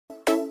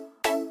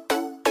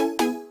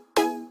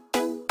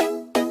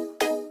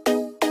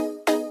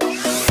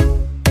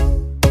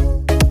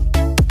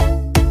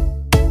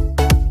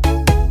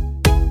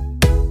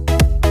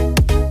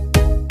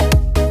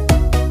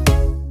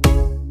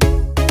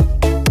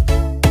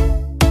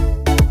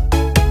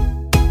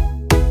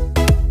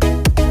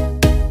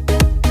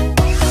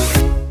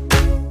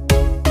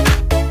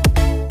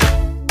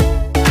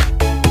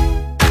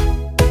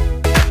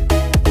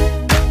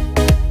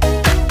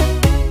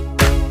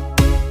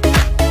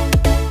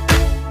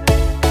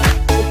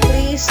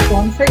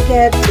don't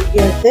forget to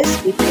give this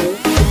video a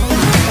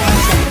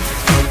thumbs up.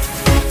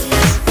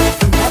 Please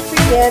do not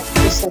forget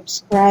to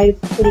subscribe,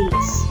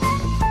 please.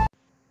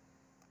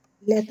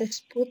 Let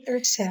us put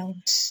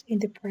ourselves in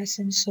the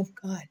presence of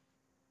God.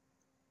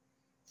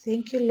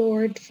 Thank you,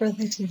 Lord, for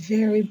this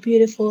very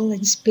beautiful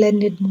and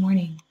splendid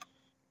morning.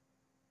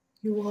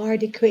 You are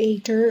the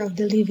creator of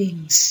the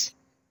livings,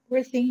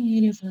 breathing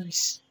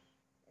universe,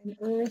 and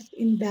earth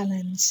in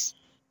balance,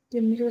 the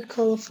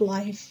miracle of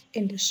life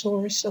and the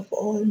source of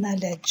all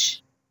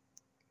knowledge.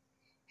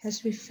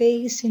 As we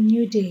face a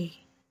new day,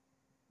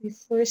 we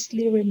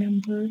firstly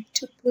remember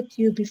to put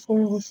you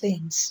before all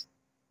things.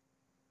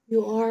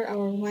 You are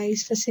our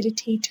wise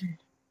facilitator,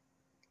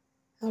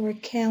 our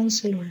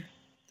counselor,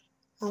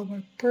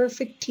 our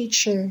perfect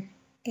teacher,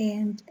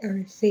 and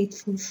our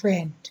faithful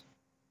friend.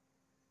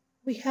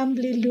 We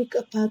humbly look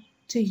up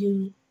to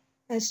you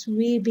as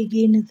we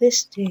begin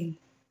this day.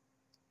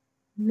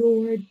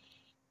 Lord,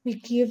 we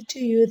give to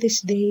you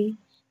this day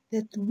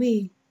that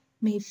we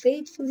may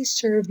faithfully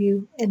serve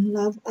you and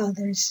love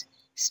others,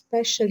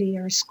 especially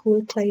our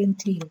school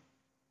clientele.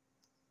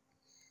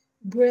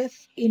 Breathe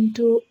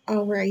into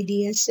our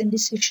ideas and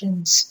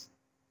decisions.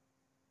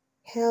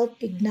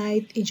 Help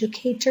ignite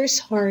educators'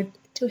 heart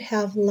to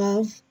have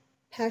love,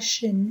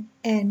 passion,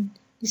 and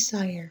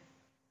desire.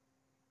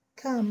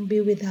 Come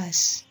be with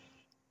us,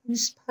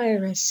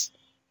 inspire us,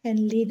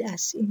 and lead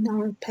us in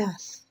our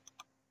path.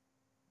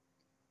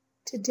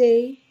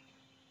 Today,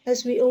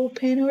 as we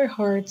open our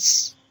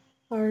hearts,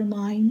 our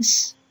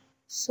minds,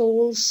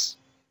 souls,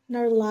 and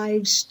our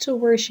lives to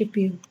worship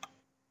you,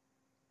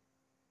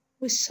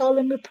 we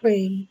solemnly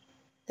pray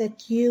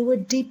that you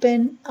would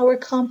deepen our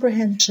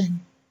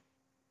comprehension,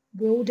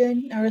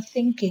 broaden our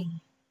thinking,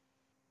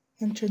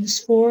 and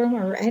transform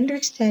our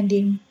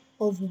understanding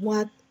of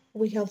what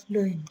we have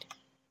learned.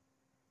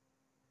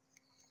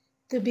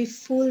 To be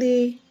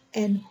fully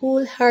and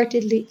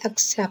wholeheartedly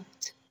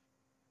accept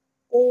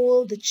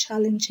all the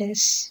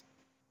challenges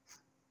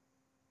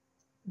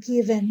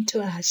given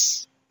to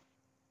us.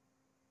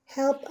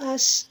 Help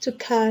us to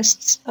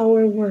cast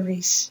our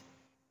worries,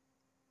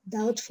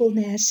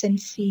 doubtfulness, and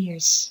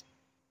fears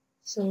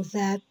so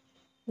that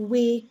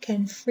we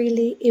can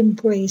freely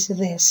embrace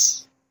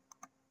this.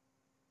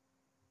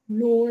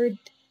 Lord,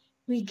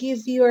 we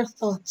give you our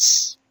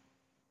thoughts,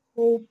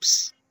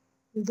 hopes,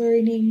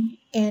 learning,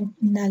 and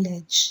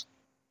knowledge.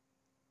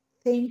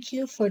 Thank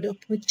you for the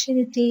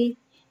opportunity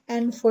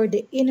and for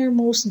the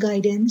innermost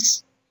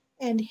guidance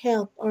and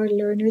help our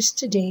learners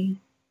today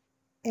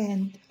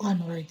and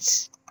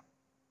onwards.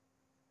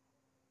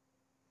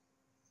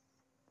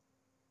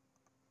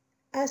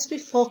 As we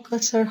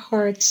focus our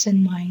hearts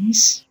and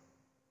minds,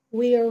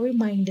 we are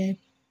reminded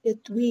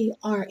that we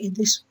are in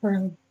this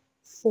world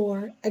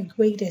for a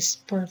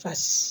greatest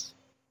purpose,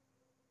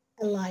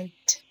 a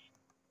light.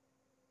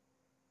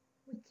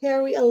 We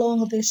carry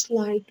along this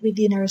light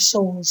within our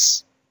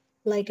souls,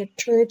 like a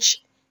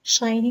torch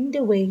shining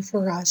the way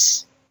for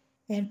us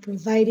and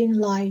providing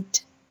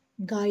light,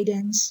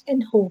 guidance,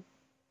 and hope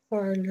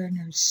for our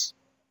learners.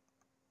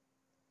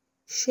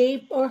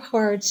 Shape our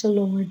hearts, O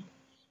Lord,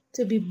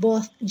 to be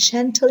both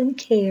gentle in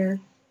care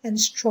and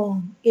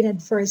strong in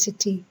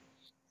adversity,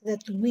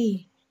 that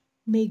we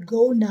may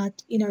go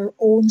not in our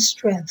own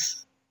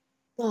strength,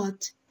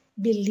 but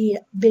be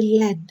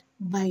led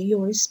by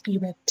your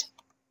Spirit.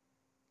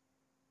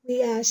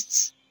 We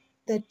ask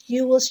that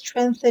you will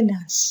strengthen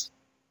us,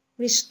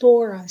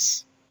 restore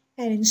us,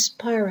 and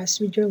inspire us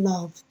with your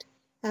love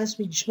as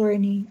we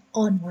journey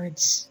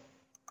onwards.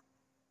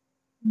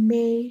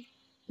 May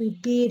we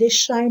be the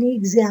shining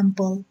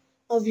example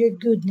of your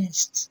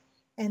goodness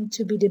and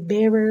to be the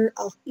bearer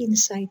of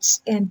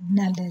insights and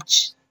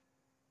knowledge.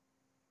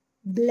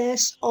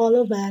 Bless all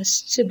of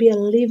us to be a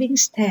living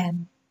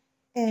stand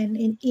and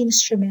an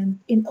instrument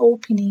in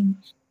opening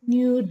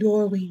new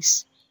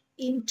doorways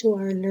into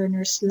our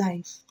learners'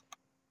 life.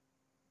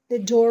 The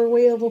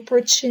doorway of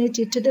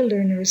opportunity to the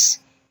learners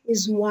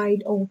is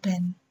wide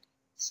open,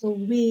 so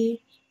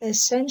we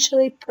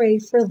essentially pray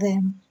for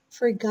them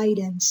for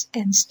guidance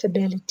and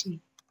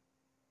stability.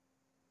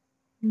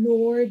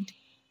 Lord,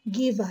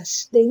 give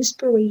us the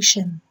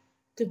inspiration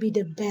to be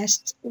the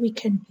best we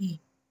can be.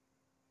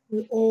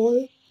 We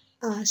all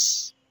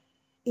ask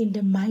in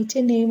the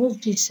mighty name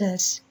of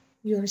Jesus,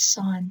 your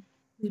Son,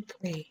 we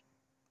pray.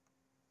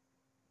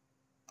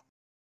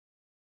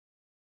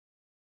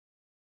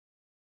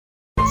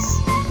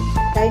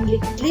 Kindly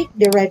click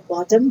the red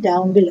button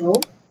down below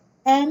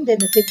and the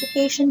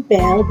notification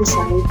bell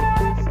beside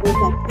so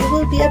that you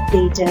will be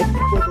updated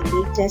with the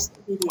latest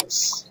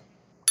videos.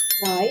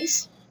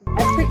 Guys, do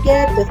not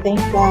forget to thank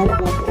God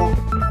above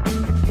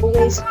all.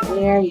 Always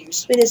wear your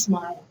sweetest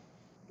smile.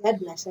 God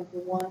bless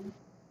everyone.